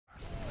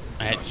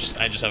I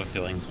just have a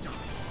feeling.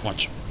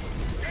 Watch.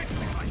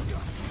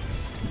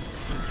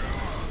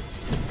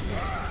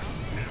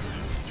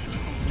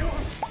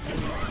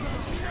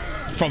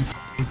 From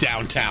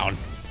downtown.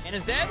 And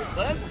is dead?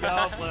 Let's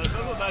go, Flip.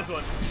 That was a nice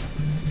one.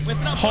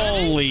 Winston up.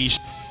 Holy sh!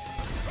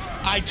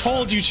 I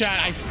told you, Chad.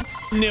 I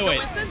knew it.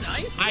 Winston,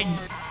 nice. I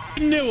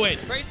knew it.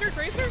 Tracer.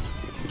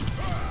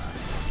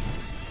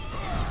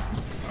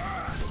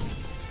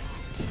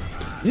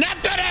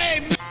 Not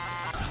today.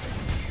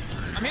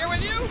 I'm here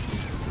with you.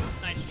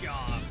 Nice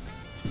job.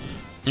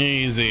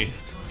 Easy.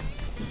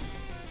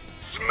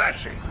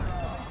 Smashing.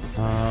 We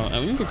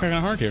can go kind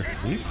of hard here.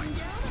 I'm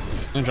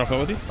gonna drop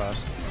out with you.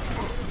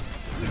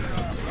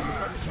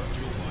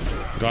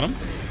 Got him.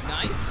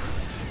 Nice.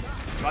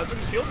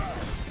 Positive shield.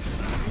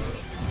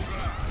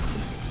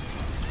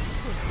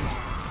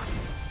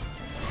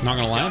 Not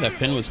gonna lie, that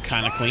pin was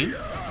kind of clean.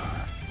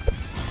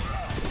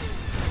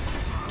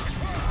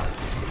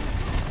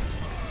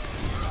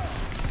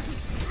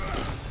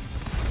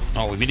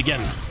 Oh, we meet again.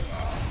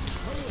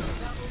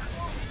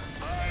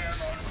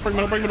 Bring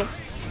him up.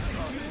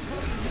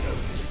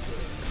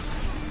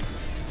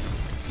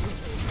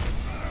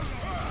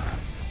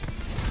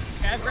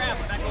 Grab,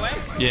 back away.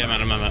 Yeah,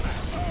 man, I'm at.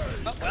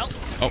 Oh, well.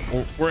 Oh,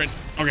 we're in.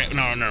 Okay,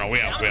 no,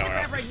 we I'm are. gonna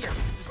grab right here. Just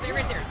stay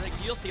right there. Like,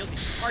 you'll see.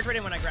 Charge right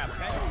in when I grab,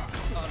 okay?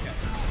 Oh, okay.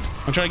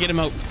 I'm trying to get him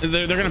out.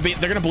 They're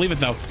gonna believe it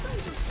though.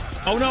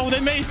 Oh no, they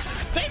may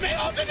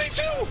ultimate me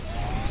too.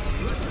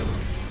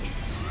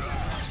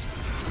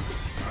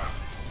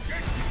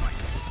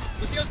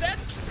 Lucio's dead.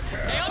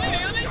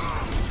 Naomi.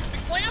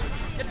 Big slam.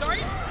 It's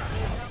alright.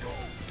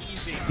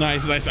 Easy.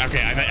 Nice.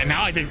 Okay,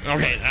 now I think.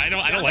 Okay, I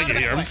don't like it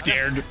here. I'm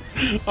scared.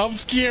 I'm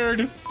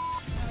scared.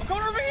 I'm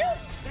coming over here.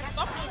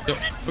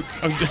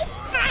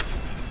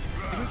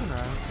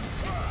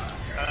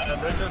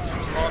 There's a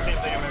small team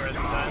thing in my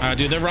resume.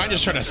 Dude, the Ryan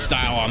just tried to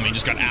style on me.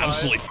 Just got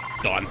absolutely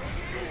f***ed on.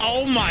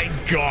 Oh my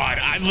god!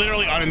 I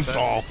literally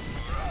uninstall.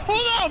 Who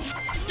the f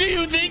do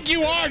you think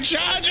you are,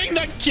 charging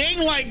the king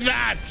like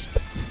that?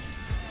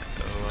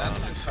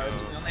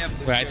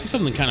 Wait, I see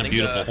something kind of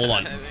beautiful. Hold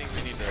on.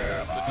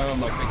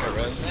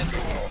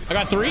 I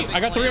got three.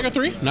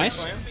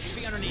 Nice.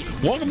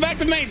 Welcome back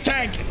to main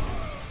tank.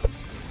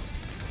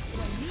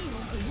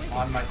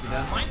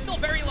 Mine's still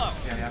very low.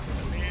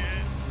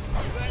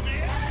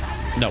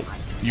 No,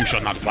 you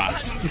shall not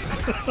pass.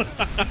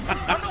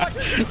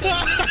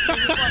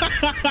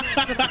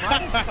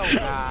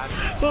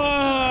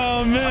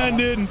 Oh man,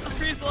 dude.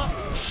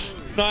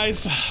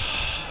 Nice. I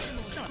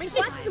mean,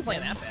 Flash isn't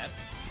playing that bad.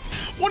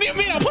 What do you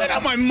mean? I played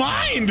out my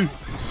mind.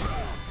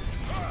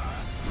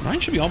 Ryan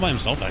should be all by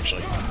himself,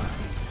 actually.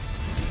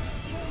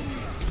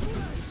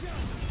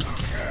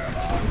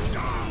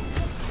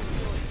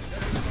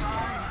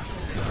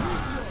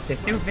 The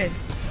stupid.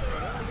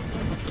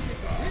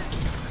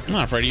 I'm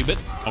not afraid of you, but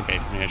okay,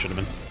 maybe I should have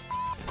been.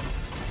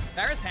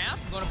 Varus half,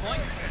 going to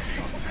point.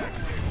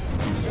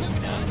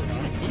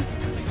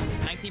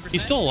 19%.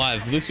 He's still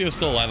alive. Lucio's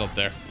still alive up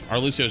there. Our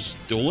Lucio's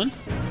dueling.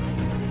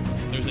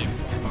 There's a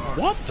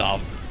what the?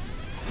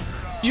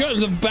 Yo,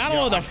 the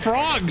battle of the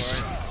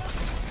frogs.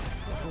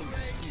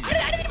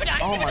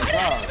 Oh my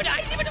god.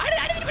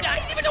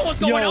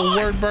 Yo,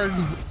 Wordbird.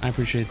 I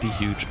appreciate the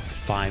huge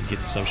 5 get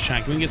the subs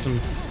chat. Can we get some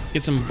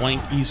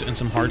blankies and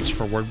some hearts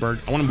for Wordbird?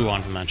 I want to move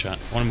on from that chat.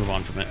 I want to move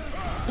on from it.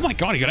 Oh my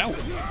god, he got out.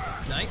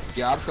 Nice.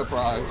 Yeah, I'm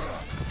surprised.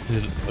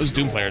 Those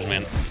Doom players,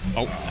 man.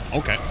 Oh,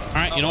 okay. All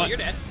right, you know what? You're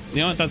dead.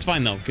 You know what? That's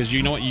fine though, because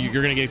you know what?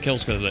 You're gonna get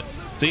kills because of it.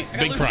 See,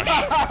 big crush.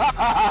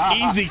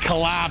 Easy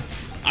collab.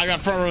 I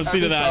got front row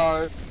seat of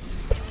that.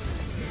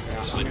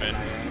 Sleeping.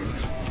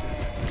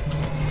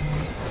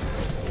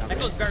 That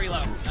goes very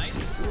low. Nice.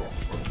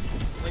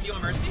 Wait, do you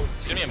want Mercy?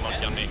 There's gonna be a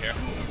monkey on me here. He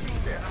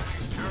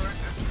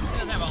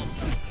doesn't have ult.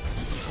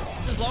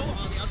 This is low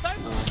on the outside.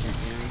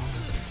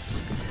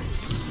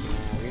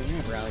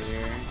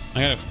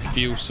 I got a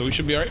few, so we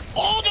should be alright.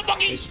 Oh, the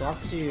monkey!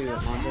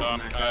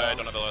 I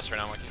don't have the list right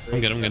now, monkey. I'm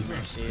good.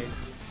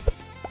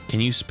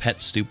 Can you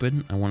pet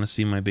stupid? I want to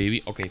see my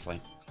baby. Okay,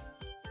 fine.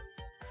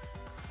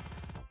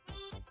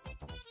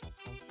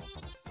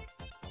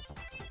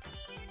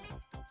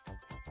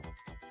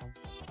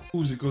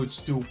 Who's a good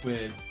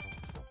stupid?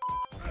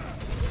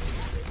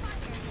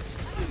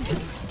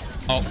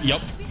 Oh,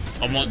 yep.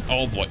 I'm on.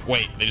 Oh boy.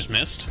 Wait, they just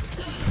missed.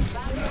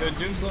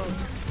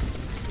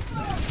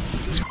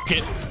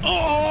 Get.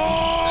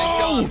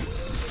 Oh!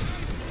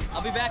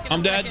 I'll be back in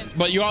I'm a dead, second.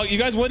 but you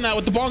guys win that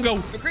with the bongo.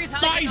 McCree's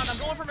high Nice.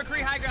 ground. I'm going for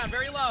McCree high ground,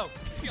 very low.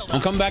 Shield I'm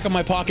up. coming back on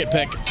my pocket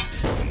pick.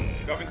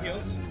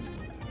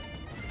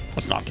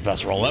 That's not the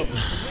best rollout.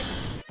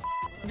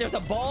 There's a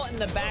ball in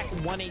the back,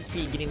 1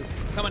 HP getting.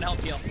 Come and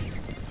help heal.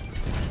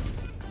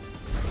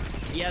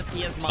 Yes,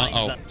 he has mine.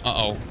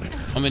 Uh-oh.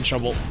 I'm in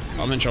trouble.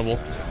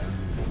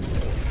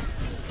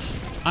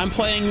 I'm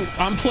playing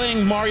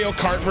Mario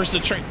Kart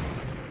versus a train.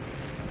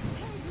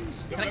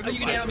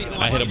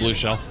 I hit a blue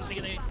shell.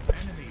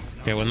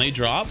 Okay, when they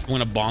drop,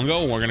 when a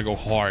bongo, we're gonna go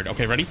hard.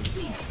 Okay, ready?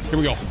 Here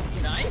we go.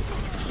 Nice.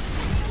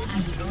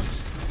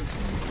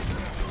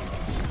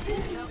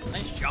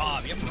 Nice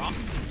job. You have rock.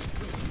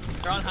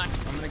 They're on high.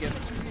 I'm gonna get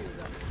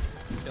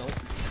killed.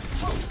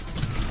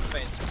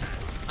 Wait.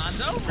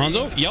 Hanzo?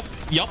 Hanzo? Yep.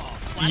 Yup.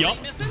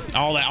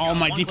 All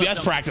my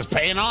DPS practice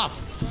paying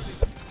off.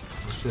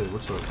 Shit,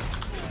 what's up?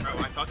 Bro,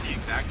 I thought the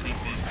exact same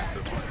thing.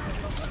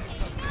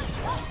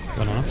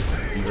 Going on?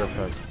 You got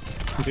past.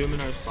 Doom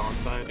in our spawn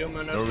side. No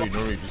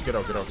read. Just get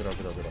out.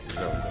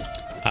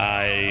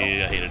 I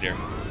hate it here.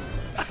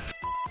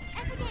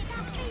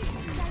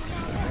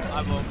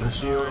 I'm over. The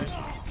shield.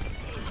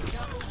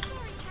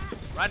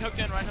 Right hooked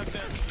in.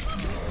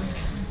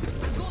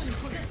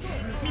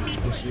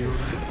 The shield.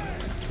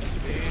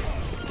 SP.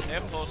 They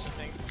have close, I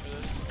think, for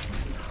this.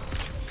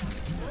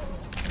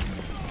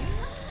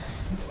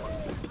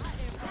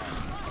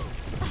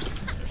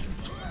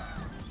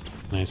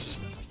 Nice.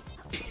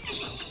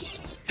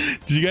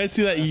 Did you guys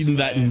see that eating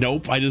that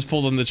nope? I just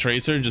pulled on the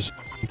tracer and just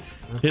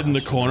hit in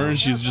the corner and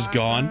she's just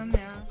gone.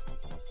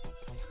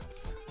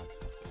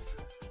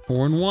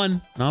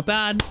 4-1, not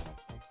bad.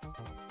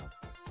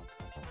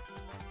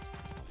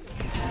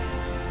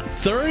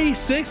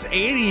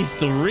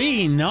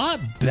 3683, not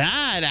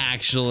bad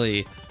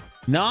actually.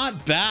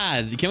 Not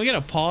bad. Can we get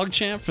a pog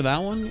champ for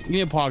that one? Give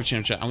me a pog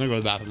champ chat. I'm gonna go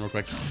to the bathroom real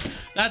quick.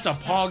 That's a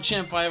pog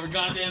champ if I ever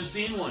goddamn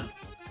seen one.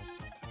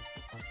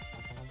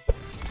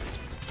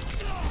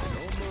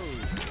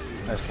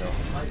 Nice kill.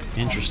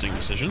 Interesting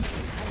decision.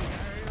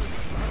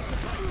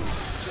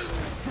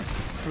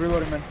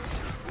 Reloading, man.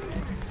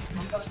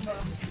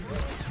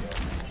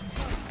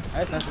 Nice.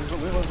 Reload.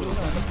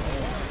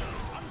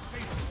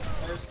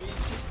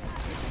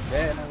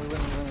 Yeah, no, we win.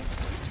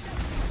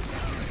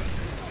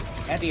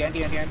 Anti.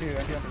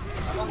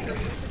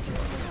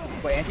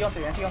 Wait, anti off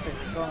there.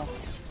 Go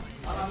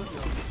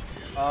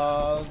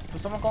on.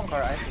 Someone call him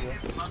car. I see you.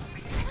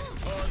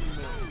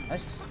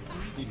 Nice.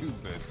 You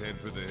best head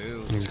for the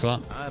hills. Thanks a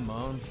lot. I'm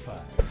on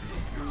fire.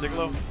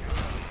 Siglo.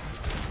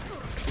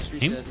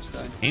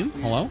 Aim?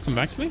 Hello? Come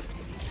back to me?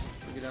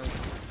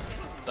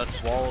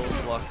 That's wall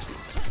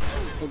flux.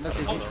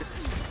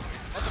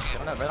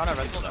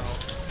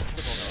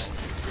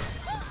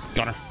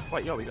 Got her.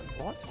 Wait, yo, we got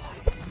what?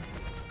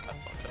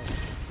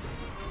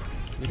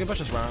 You can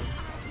push us around.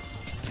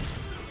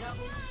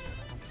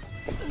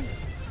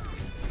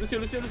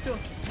 Lucio.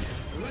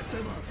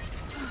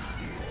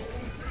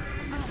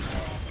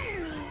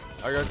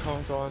 I got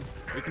cones on.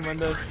 We can win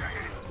this.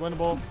 It's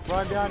winnable.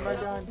 Run down.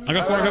 I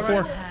got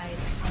four.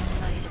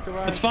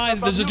 It's fine.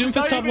 There's a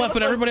Doomfist top left,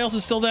 but everybody else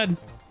is still dead.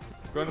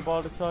 Run the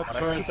ball to touch.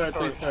 Turn,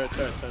 please. Turn.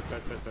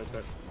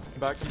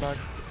 Back.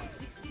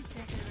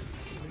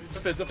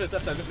 Left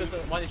side,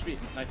 1 HP.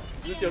 Nice.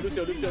 Lucio.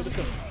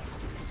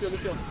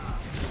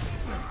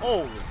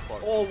 Oh,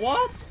 fuck. Oh,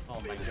 what? Oh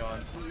my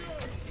god.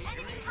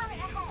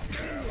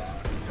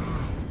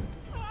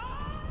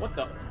 What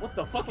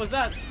the fuck was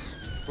that?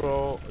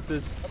 Bro,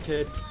 this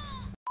kid.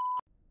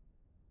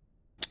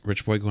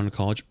 Rich boy going to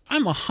college.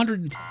 I'm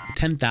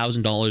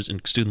 $110,000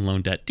 in student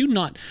loan debt. Do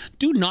not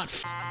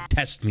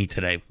test me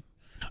today.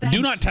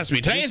 Do not test me.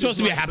 Today is supposed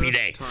to be a happy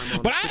day.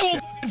 But I will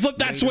flip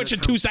that switch in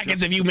 2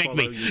 seconds if you make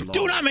me.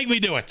 Do not make me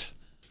do it.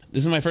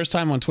 This is my first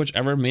time on Twitch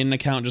ever. Made an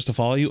account just to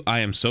follow you. I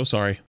am so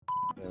sorry.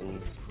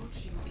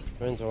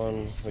 Friends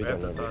on. We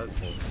don't know.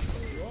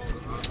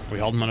 We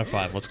held him on a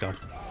 5. Let's go.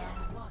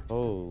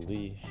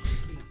 Holy.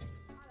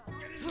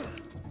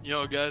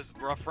 Yo, guys,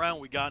 rough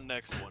round. We got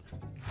next one.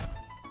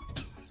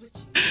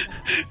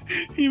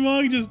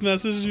 Emog just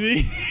messaged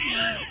me.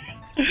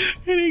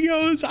 And he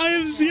goes, I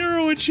have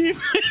 0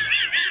 achievements.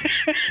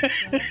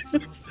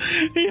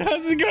 He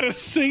hasn't got a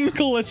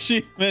single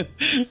achievement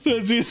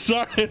since he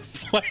started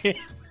playing.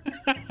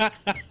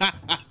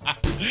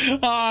 Oh,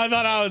 I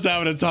thought I was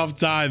having a tough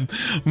time.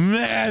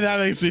 Man, that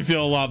makes me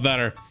feel a lot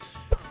better.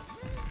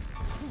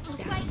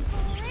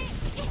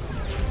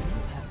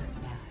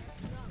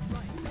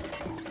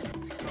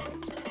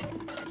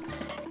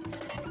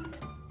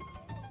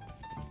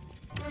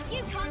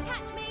 You can't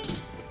catch me.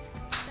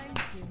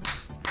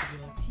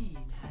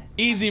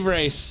 Easy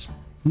race.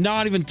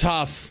 Not even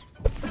tough.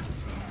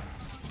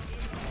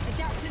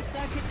 Adaptive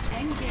circuits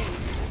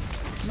engaged.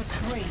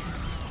 McCree.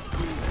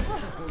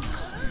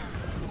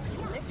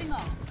 Lifting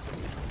off.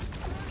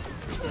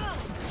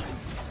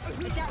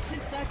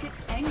 Adaptive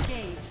circuits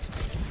engaged.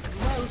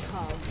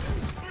 Roadhog.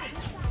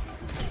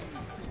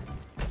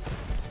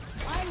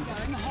 I'm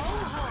going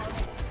whole hog.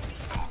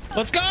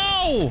 Let's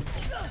go!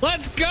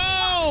 Let's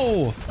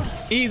go!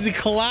 Easy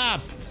collab.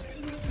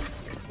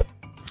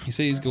 He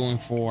said he's going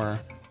for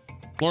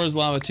Flora's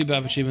Lava, 2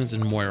 BAF achievements,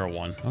 and Moira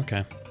 1.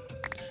 Okay.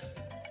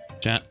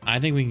 Chat, I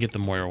think we can get the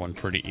Moira 1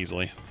 pretty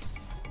easily.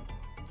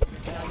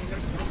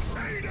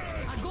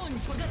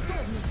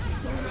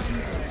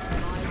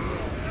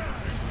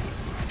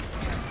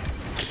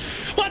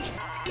 Let's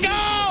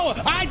go!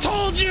 I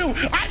told you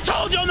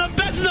I'm the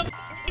best in the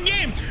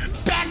game!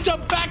 Back to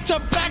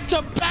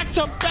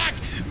back.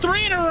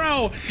 3 in a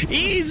row!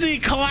 Easy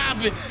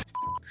collab!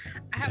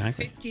 I have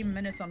 15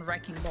 minutes on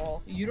Wrecking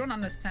Ball. You don't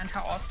understand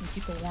how often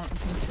people want me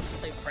to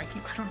play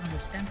Wrecking. I don't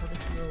understand how this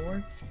real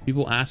works.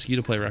 People ask you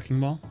to play Wrecking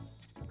Ball?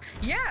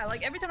 Yeah,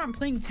 like every time I'm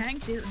playing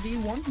tank, they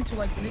want me to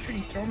like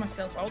literally throw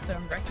myself out there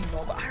on wrecking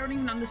ball, but I don't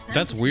even understand.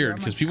 That's this weird here.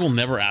 because Like, people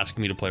never ask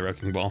me to play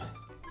wrecking ball.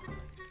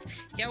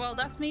 yeah, well,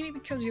 that's maybe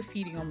because you're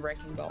feeding on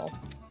wrecking ball.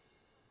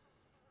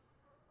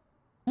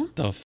 What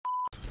the f?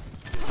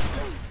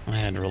 I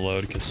had to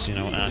reload because, you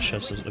know, Ash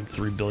has like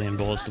 3 billion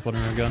bullets to put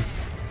in her gun.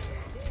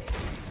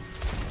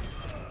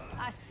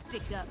 I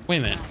stick up. Wait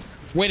a minute.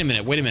 Wait a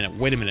minute. Wait a minute.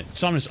 Wait a minute.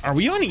 Somnus, are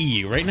we on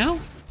EU right now?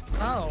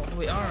 Oh,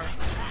 we are.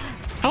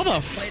 How the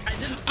f? Wait,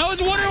 I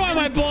was wondering why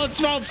my bullets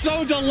felt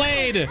so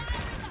delayed.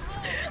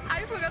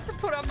 I forgot to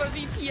put up a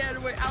VPN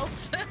where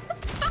else.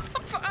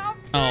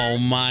 Oh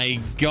my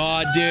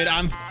god, dude.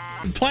 I'm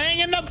playing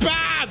in the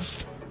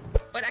past.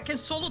 But I can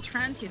solo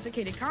transients.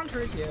 Okay, they can't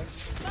hurt you.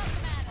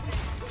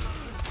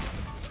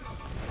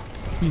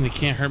 I mean, they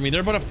can't hurt me.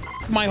 They're about to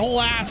f my whole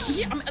ass.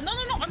 Yeah, no,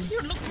 I'm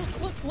here. Look.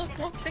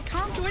 They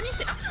can't do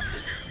anything.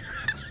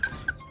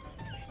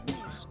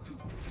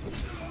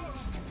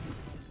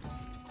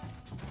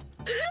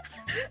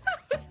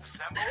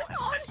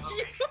 On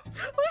you.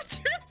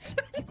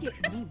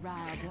 Get me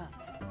riled up.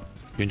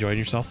 You enjoying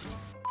yourself?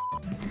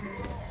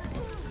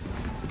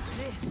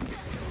 This is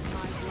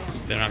my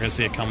world. They're not gonna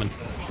see it coming.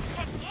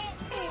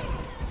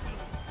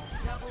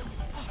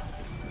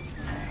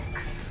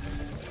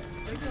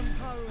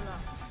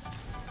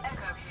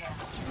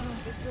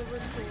 This will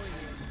restore you.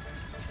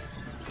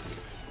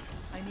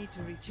 I need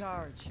to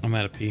recharge. I'm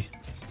at a P.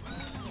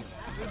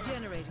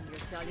 Regenerating your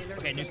cellular.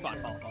 Okay, new spot.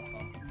 Follow.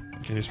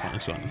 Okay, new spot.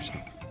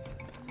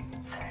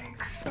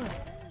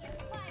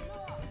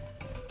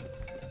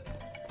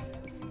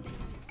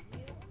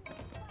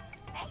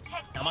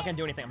 I'm not gonna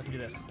do anything. I'm just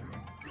gonna do this.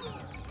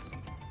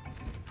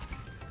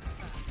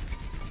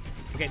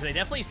 Okay, so they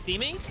definitely see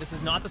me. This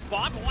is not the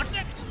spot, but watch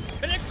it.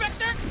 Been an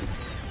expector.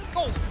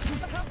 Go.